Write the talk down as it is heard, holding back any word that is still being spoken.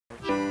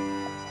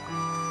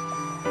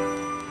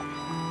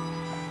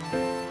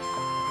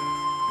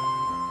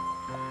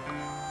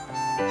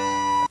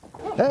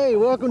Hey,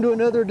 welcome to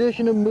another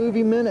edition of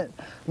Movie Minute.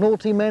 Noel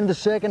T Man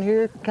II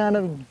here,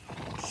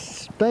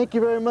 thank you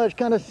very much,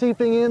 kind of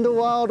seeping in the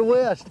Wild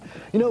West.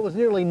 You know, it was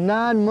nearly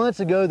 9 months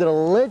ago that a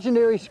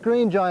legendary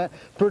screen giant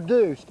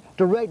produced,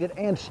 directed,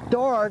 and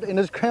starred in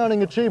his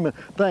crowning achievement.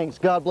 Thanks,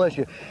 God bless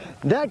you.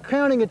 That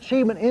crowning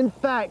achievement, in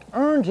fact,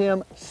 earned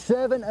him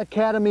 7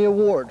 Academy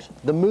Awards.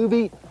 The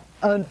movie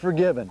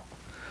Unforgiven.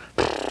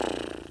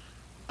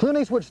 Clint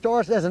Eastwood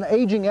stars as an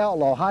aging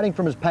outlaw hiding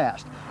from his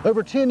past.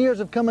 Over 10 years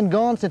have come and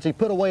gone since he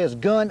put away his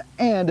gun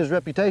and his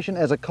reputation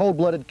as a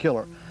cold-blooded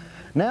killer.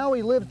 Now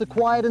he lives the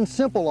quiet and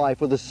simple life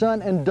with a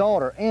son and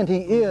daughter, and he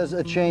is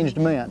a changed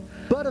man.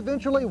 But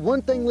eventually,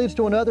 one thing leads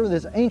to another.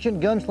 This ancient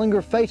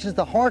gunslinger faces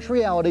the harsh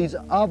realities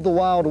of the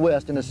Wild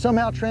West and is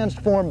somehow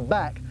transformed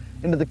back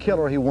into the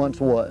killer he once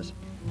was.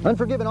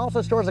 Unforgiven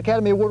also stars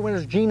Academy Award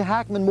winners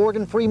Hackman,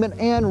 Morgan Freeman,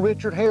 and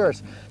Richard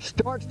Harris.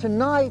 Starts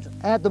tonight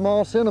at the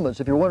mall cinemas.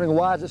 If you're wondering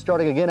why is it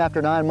starting again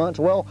after 9 months,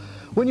 well,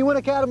 when you win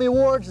Academy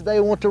Awards, they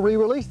want to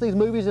re-release these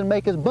movies and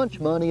make as much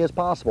money as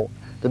possible.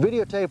 The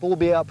videotape will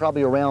be out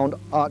probably around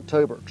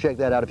October. Check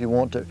that out if you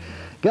want to.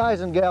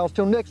 Guys and gals,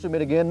 till next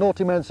week again, Noel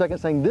T Man II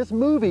saying this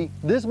movie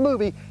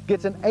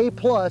gets an A+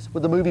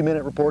 with the Movie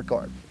Minute report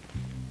card.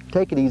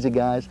 Take it easy,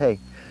 guys. Hey,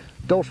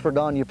 dos for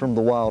Danya from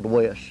the Wild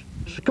West.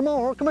 Come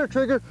on, come here,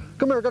 Trigger.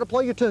 Come here, gotta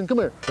play your tune. Come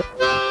here.